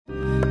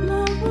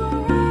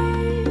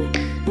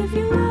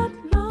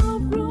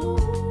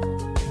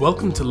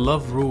Welcome to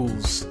Love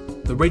Rules,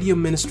 the radio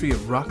ministry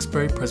of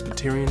Roxbury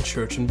Presbyterian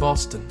Church in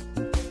Boston.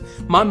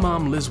 My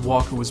mom, Liz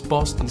Walker, was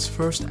Boston's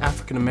first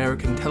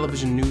African-American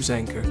television news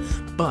anchor,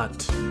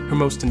 but her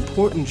most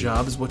important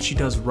job is what she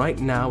does right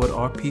now at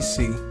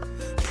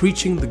RPC,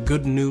 preaching the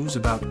good news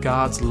about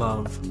God's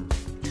love.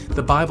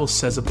 The Bible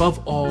says, above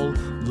all,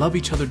 love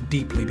each other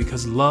deeply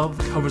because love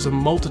covers a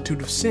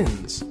multitude of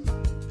sins.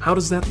 How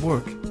does that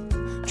work?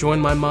 Join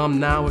my mom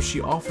now as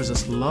she offers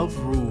us Love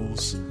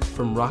Rules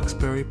from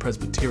Roxbury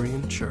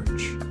Presbyterian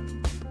Church.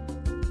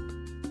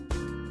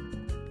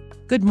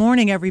 Good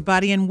morning,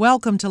 everybody, and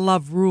welcome to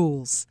Love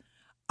Rules.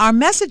 Our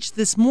message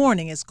this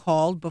morning is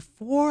called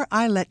Before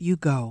I Let You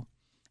Go,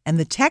 and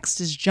the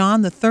text is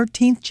John, the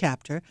 13th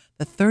chapter,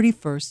 the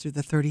 31st through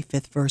the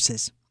 35th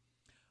verses.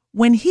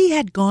 When he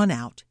had gone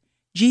out,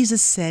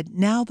 Jesus said,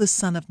 "Now the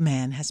Son of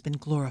Man has been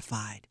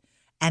glorified,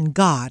 and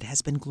God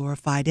has been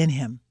glorified in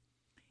him.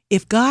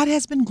 If God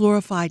has been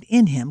glorified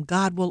in him,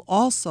 God will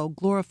also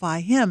glorify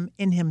him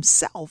in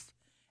himself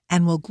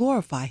and will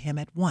glorify him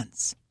at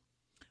once.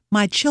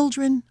 My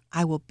children,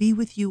 I will be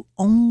with you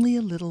only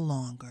a little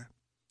longer.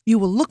 You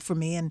will look for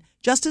me, and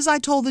just as I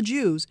told the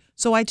Jews,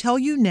 so I tell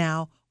you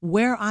now,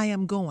 where I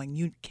am going,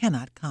 you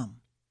cannot come.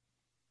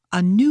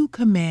 A new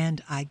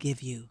command I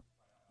give you.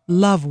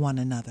 Love one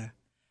another.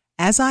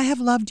 As I have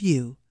loved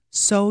you,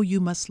 so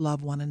you must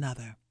love one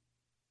another.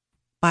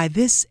 By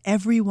this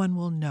everyone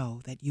will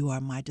know that you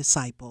are my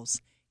disciples,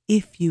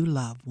 if you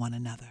love one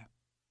another."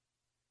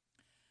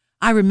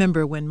 I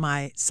remember when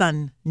my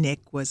son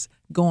Nick was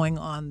going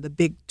on the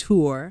big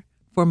tour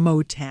for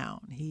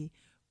Motown. He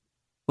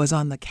was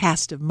on the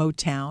cast of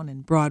Motown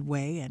and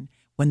Broadway, and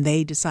when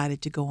they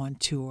decided to go on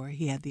tour,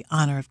 he had the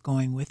honor of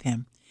going with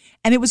him.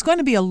 And it was going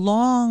to be a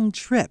long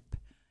trip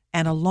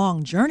and a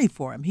long journey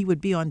for him. He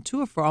would be on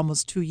tour for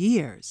almost 2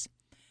 years.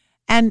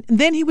 And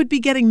then he would be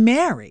getting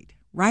married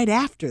right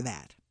after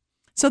that.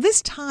 So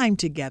this time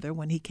together,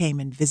 when he came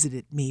and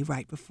visited me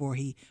right before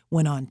he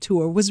went on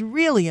tour, was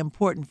really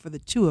important for the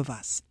two of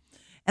us.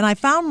 And I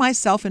found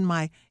myself in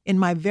my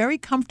very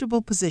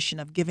comfortable position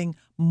of giving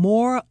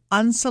more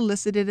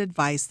unsolicited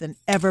advice than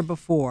ever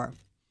before.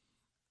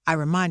 I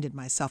reminded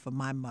myself of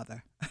my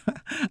mother.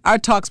 Our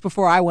talks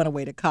before I went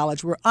away to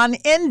college were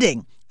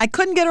unending. I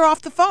couldn't get her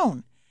off the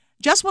phone.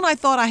 Just when I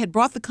thought I had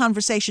brought the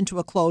conversation to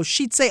a close,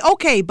 she'd say,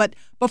 "Okay, but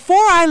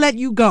before I let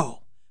you go,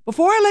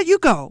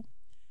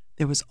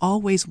 there was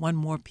always one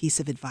more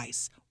piece of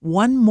advice,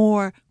 one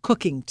more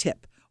cooking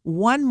tip,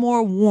 one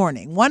more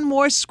warning, one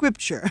more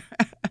scripture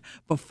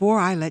before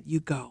I let you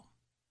go."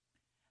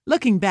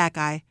 Looking back,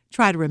 I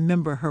try to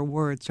remember her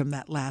words from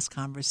that last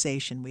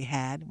conversation we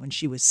had when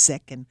she was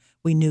sick and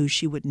we knew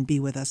she wouldn't be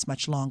with us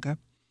much longer.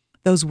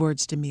 Those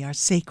words to me are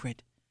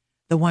sacred,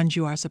 the ones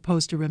you are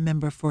supposed to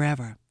remember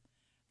forever.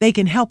 They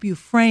can help you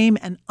frame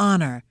and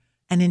honor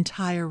an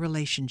entire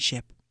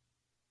relationship.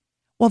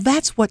 Well,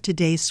 that's what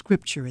today's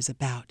scripture is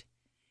about.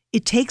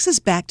 It takes us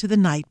back to the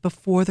night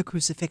before the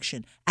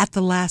crucifixion, at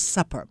the Last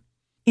Supper.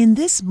 In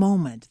this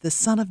moment, the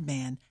Son of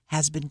Man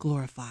has been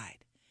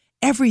glorified.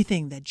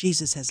 Everything that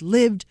Jesus has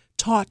lived,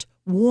 taught,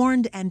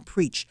 warned, and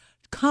preached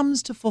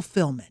comes to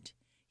fulfillment.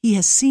 He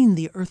has seen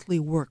the earthly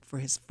work for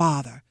his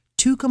Father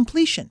to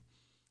completion.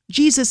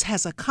 Jesus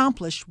has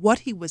accomplished what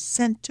he was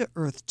sent to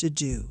earth to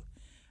do.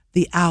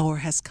 The hour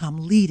has come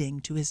leading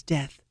to his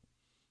death.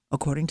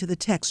 According to the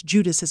text,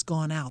 Judas has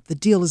gone out. The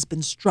deal has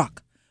been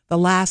struck. The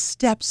last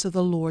steps of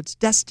the Lord's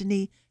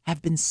destiny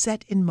have been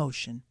set in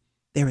motion.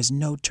 There is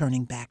no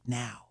turning back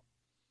now.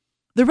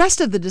 The rest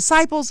of the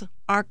disciples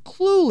are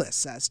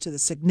clueless as to the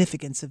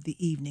significance of the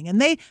evening, and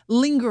they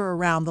linger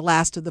around the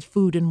last of the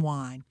food and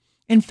wine.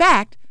 In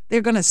fact,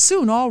 they're going to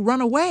soon all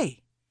run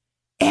away.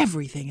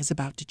 Everything is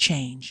about to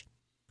change.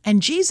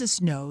 And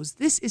Jesus knows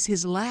this is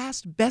his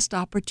last best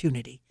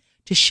opportunity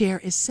to share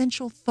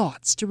essential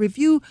thoughts, to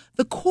review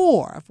the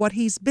core of what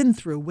he's been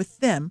through with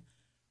them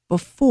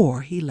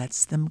before he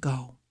lets them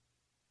go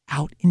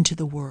out into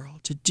the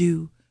world to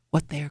do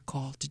what they are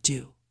called to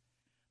do.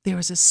 There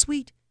is a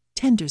sweet,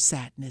 tender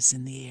sadness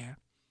in the air,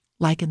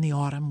 like in the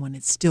autumn when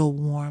it's still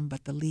warm,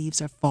 but the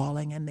leaves are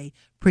falling and they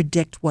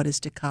predict what is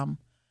to come.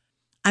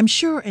 I'm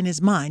sure in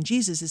his mind,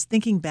 Jesus is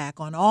thinking back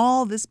on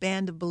all this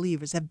band of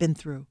believers have been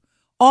through,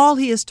 all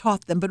he has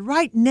taught them. But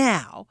right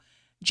now,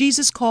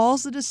 Jesus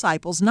calls the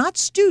disciples not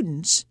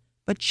students,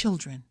 but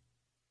children.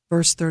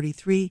 Verse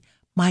 33,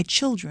 "My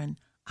children,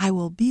 I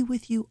will be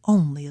with you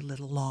only a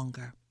little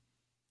longer."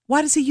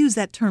 Why does he use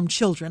that term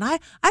children? I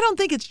don't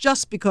think it's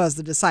just because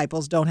the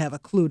disciples don't have a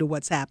clue to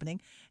what's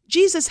happening.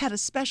 Jesus had a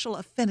special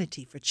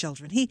affinity for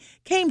children. He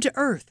came to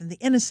earth in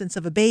the innocence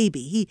of a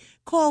baby. He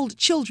called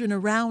children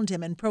around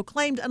him and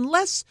proclaimed,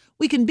 unless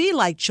we can be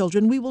like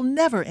children, we will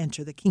never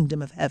enter the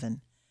kingdom of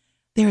heaven.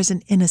 There is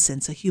an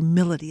innocence, a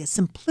humility, a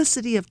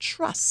simplicity of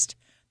trust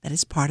that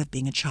is part of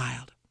being a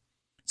child.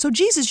 So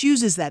Jesus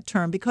uses that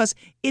term because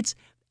it's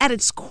at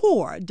its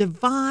core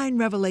divine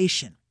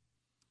revelation.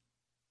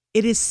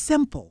 It is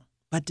simple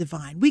but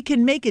divine. We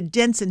can make it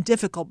dense and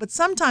difficult, but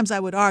sometimes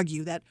I would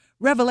argue that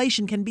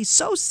revelation can be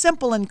so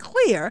simple and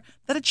clear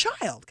that a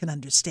child can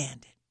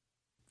understand it.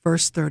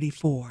 verse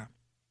 34.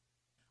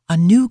 A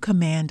new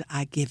command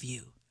I give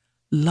you,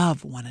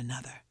 love one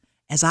another.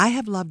 As I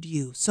have loved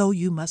you, so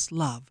you must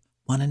love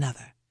one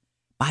another.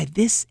 By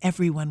this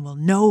everyone will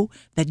know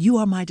that you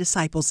are my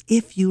disciples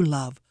if you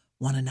love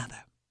one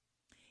another.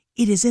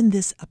 It is in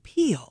this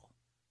appeal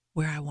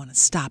where I want to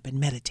stop and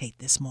meditate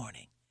this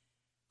morning.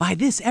 By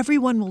this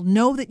everyone will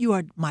know that you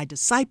are my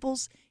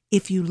disciples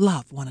if you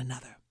love one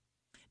another.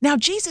 Now,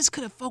 Jesus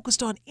could have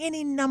focused on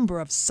any number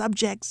of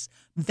subjects,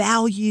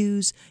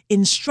 values,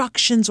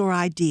 instructions, or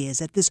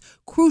ideas at this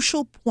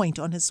crucial point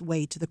on his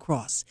way to the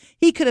cross.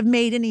 He could have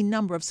made any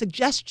number of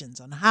suggestions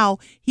on how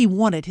he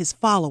wanted his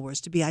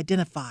followers to be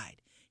identified.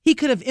 He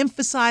could have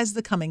emphasized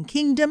the coming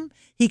kingdom.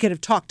 He could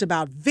have talked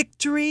about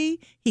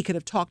victory. He could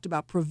have talked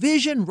about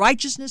provision,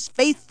 righteousness,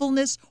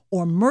 faithfulness,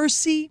 or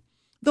mercy.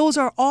 Those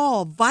are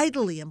all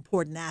vitally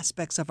important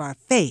aspects of our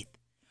faith,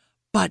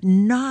 but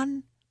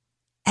none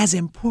as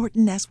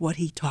important as what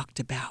he talked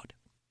about.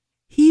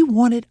 He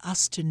wanted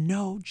us to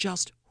know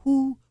just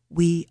who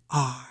we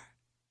are.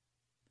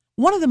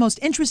 One of the most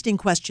interesting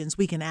questions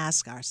we can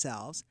ask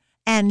ourselves,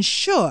 and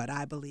should,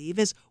 I believe,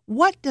 is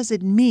what does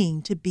it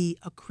mean to be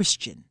a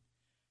Christian?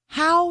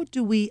 How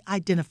do we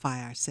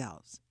identify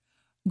ourselves?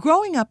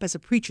 Growing up as a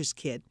preacher's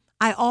kid,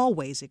 I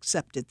always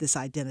accepted this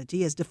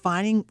identity as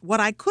defining what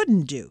I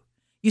couldn't do.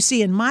 You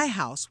see, in my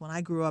house, when I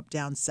grew up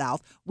down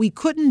south, we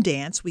couldn't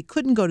dance, we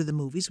couldn't go to the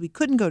movies, we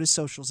couldn't go to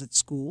socials at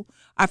school.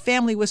 Our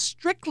family was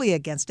strictly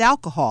against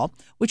alcohol,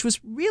 which was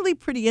really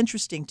pretty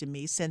interesting to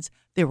me since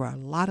there were a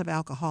lot of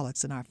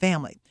alcoholics in our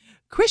family.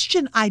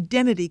 Christian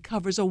identity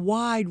covers a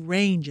wide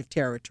range of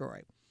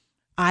territory.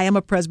 I am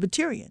a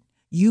Presbyterian.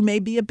 You may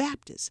be a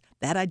Baptist.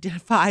 That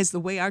identifies the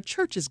way our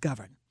church is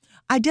governed.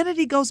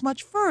 Identity goes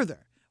much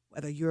further,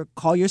 whether you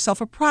call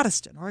yourself a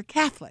Protestant or a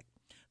Catholic.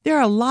 There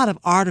are a lot of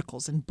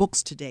articles and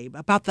books today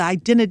about the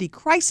identity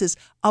crisis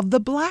of the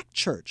Black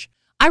church.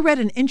 I read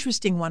an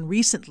interesting one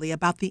recently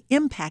about the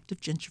impact of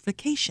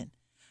gentrification.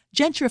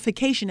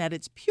 Gentrification at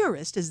its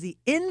purest is the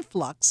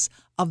influx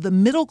of the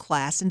middle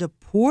class into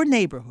poor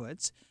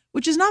neighborhoods,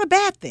 which is not a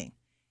bad thing,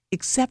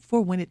 except for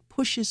when it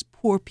pushes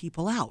poor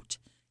people out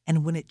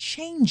and when it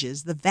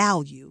changes the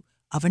value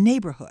of a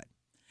neighborhood.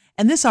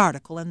 And this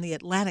article in the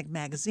Atlantic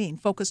magazine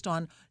focused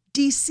on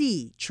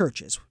D.C.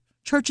 churches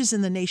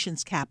in the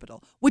nation's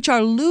capital, which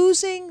are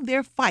losing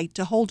their fight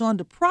to hold on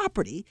to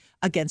property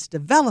against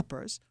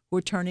developers who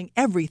are turning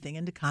everything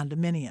into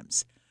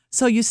condominiums.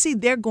 So you see,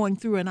 they're going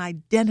through an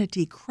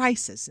identity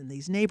crisis in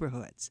these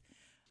neighborhoods.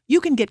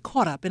 You can get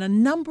caught up in a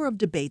number of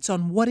debates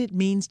on what it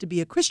means to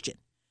be a Christian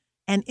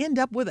and end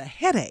up with a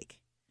headache.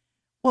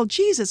 Well,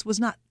 Jesus was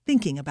not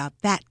thinking about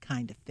that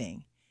kind of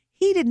thing.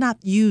 He did not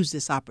use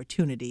this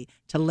opportunity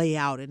to lay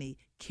out any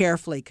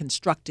carefully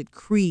constructed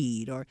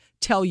creed or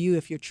tell you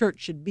if your church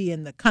should be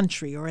in the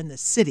country or in the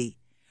city.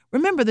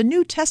 Remember, the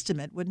New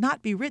Testament would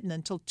not be written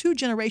until 2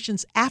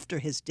 generations after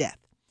his death.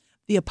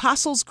 The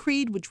Apostles'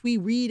 Creed, which we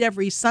read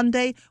every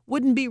Sunday,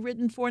 wouldn't be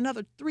written for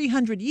another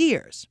 300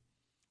 years.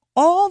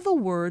 All the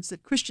words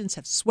that Christians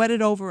have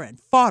sweated over and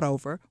fought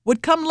over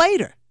would come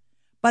later.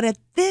 But at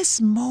this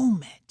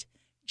moment,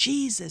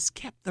 Jesus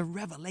kept the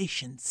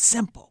revelation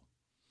simple.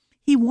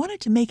 He wanted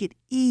to make it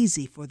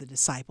easy for the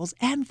disciples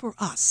and for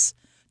us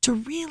to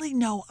really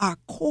know our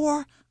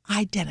core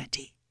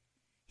identity.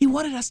 He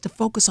wanted us to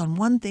focus on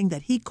one thing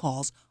that he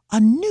calls a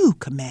new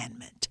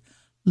commandment: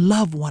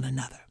 love one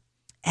another.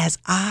 As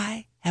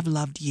I have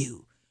loved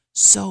you,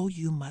 so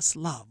you must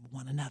love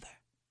one another.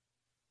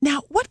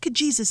 Now, what could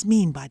Jesus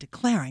mean by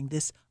declaring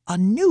this a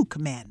new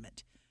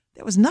commandment?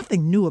 There was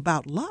nothing new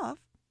about love.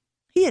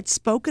 He had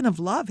spoken of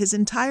love his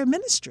entire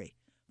ministry.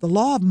 The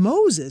law of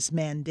Moses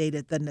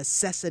mandated the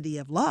necessity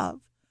of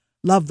love.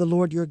 Love the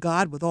Lord your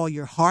God with all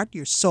your heart,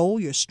 your soul,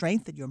 your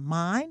strength, and your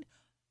mind.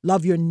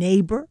 Love your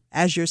neighbor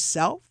as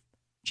yourself.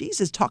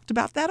 Jesus talked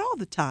about that all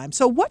the time.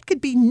 So what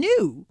could be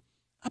new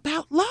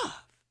about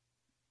love?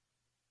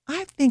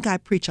 I think I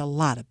preach a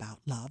lot about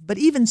love, but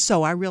even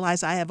so, I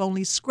realize I have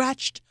only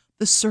scratched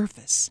the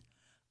surface.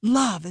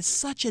 Love is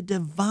such a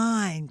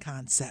divine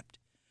concept.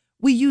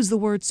 We use the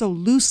word so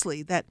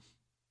loosely that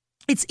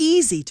it's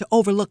easy to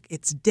overlook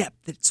its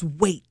depth, its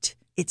weight,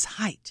 its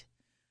height.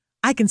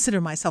 I consider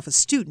myself a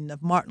student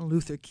of Martin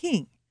Luther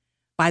King.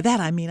 By that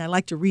I mean I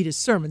like to read his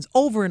sermons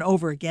over and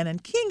over again,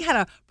 and King had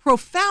a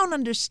profound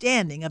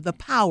understanding of the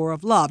power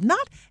of love,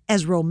 not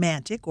as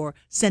romantic or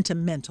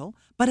sentimental,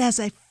 but as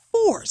a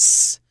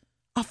force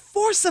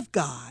of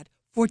God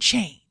for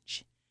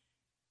change.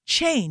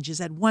 Change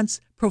is at once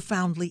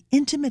profoundly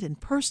intimate and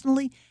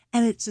personally,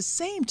 and at the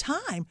same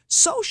time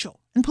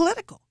social and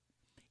political.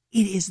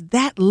 It is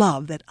that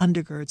love that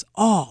undergirds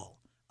all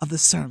of the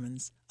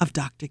sermons of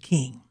Dr.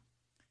 King.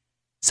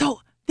 So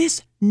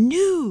this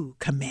new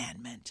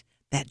commandment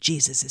that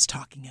Jesus is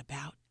talking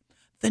about,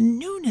 the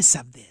newness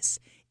of this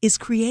is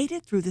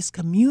created through this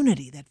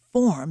community that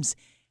forms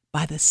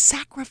by the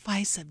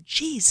sacrifice of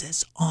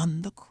Jesus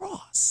on the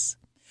cross.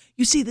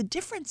 You see, the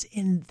difference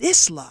in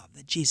this love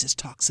that Jesus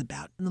talks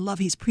about and the love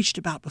he's preached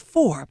about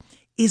before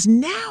is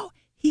now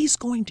he's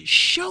going to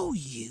show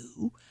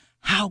you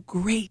how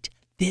great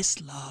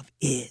this love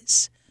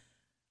is.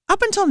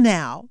 Up until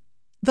now,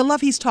 the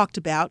love he's talked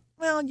about,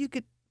 well, you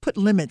could put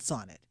limits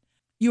on it.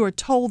 You are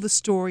told the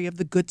story of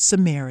the Good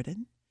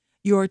Samaritan.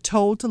 You are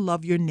told to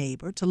love your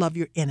neighbor, to love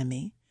your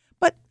enemy.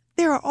 But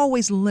there are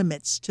always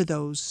limits to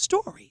those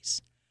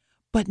stories.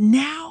 But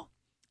now,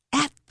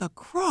 at the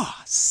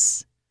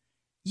cross,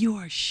 you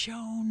are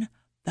shown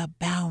the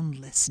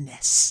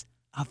boundlessness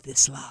of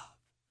this love.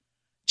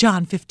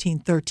 John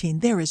 15:13,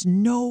 there is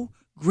no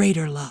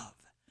greater love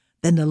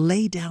than to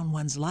lay down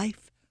one's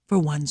life for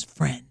one's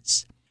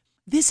friends.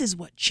 This is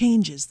what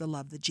changes the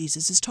love that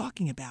Jesus is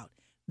talking about.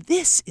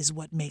 This is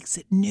what makes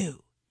it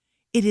new.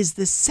 It is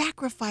the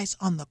sacrifice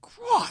on the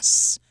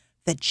cross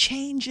that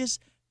changes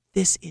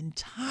this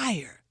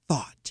entire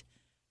thought,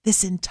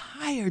 this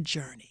entire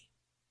journey.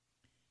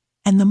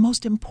 And the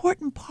most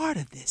important part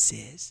of this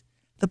is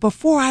the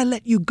before I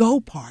let you go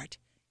part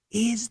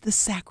is the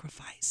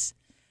sacrifice.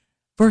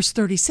 Verse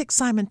 36,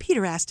 Simon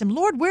Peter asked him,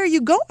 Lord, where are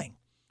you going?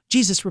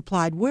 Jesus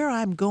replied, where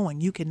I'm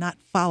going you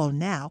cannot follow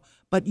now,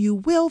 but you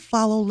will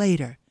follow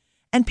later.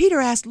 And Peter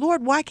asked,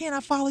 Lord, why can't I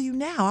follow you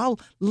now? I'll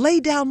lay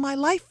down my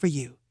life for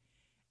you.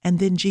 And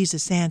then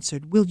Jesus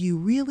answered, will you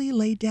really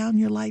lay down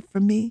your life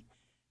for me?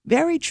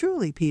 Very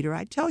truly, Peter,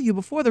 I tell you,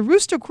 before the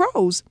rooster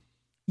crows,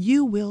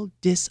 you will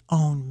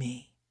disown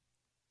me.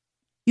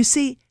 You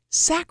see,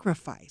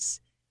 sacrifice,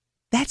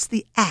 that's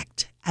the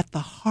act at the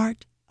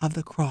heart of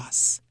the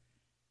cross.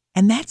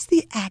 And that's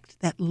the act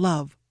that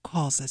love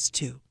calls us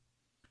to.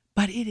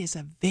 But it is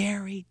a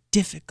very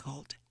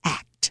difficult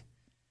act.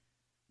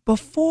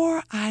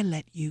 Before I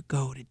let you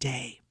go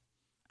today,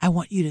 I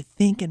want you to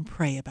think and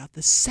pray about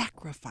the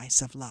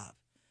sacrifice of love,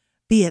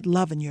 be it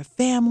love in your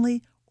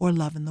family or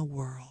love in the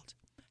world,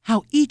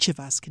 how each of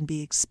us can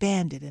be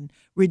expanded and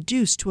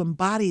reduced to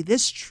embody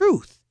this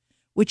truth,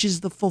 which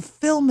is the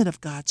fulfillment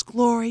of God's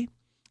glory.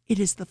 It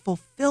is the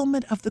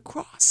fulfillment of the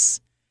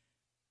cross.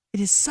 It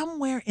is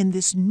somewhere in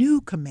this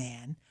new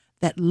command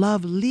that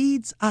love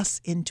leads us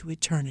into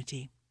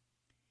eternity.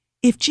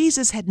 If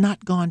Jesus had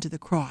not gone to the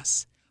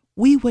cross,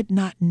 we would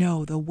not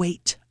know the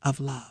weight of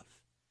love.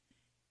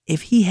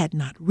 If he had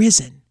not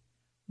risen,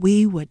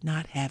 we would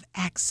not have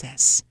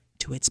access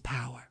to its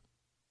power.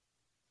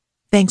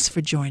 Thanks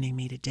for joining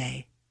me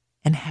today,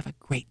 and have a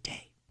great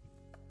day.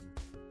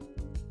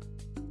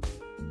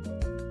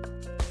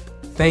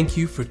 Thank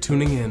you for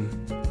tuning in.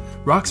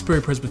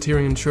 Roxbury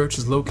Presbyterian Church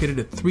is located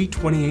at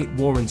 328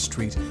 Warren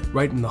Street,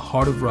 right in the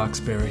heart of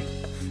Roxbury.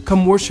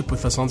 Come worship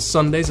with us on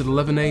Sundays at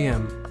 11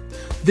 a.m.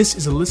 This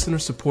is a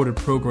listener-supported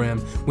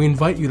program. We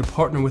invite you to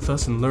partner with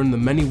us and learn the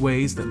many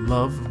ways that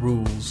love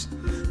rules.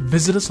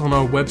 Visit us on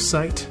our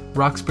website,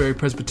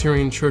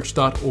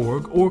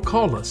 roxburypresbyterianchurch.org, or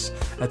call us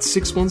at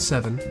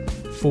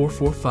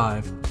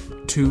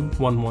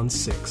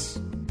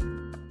 617-445-2116.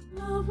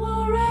 Love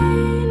will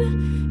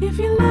reign if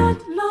you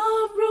let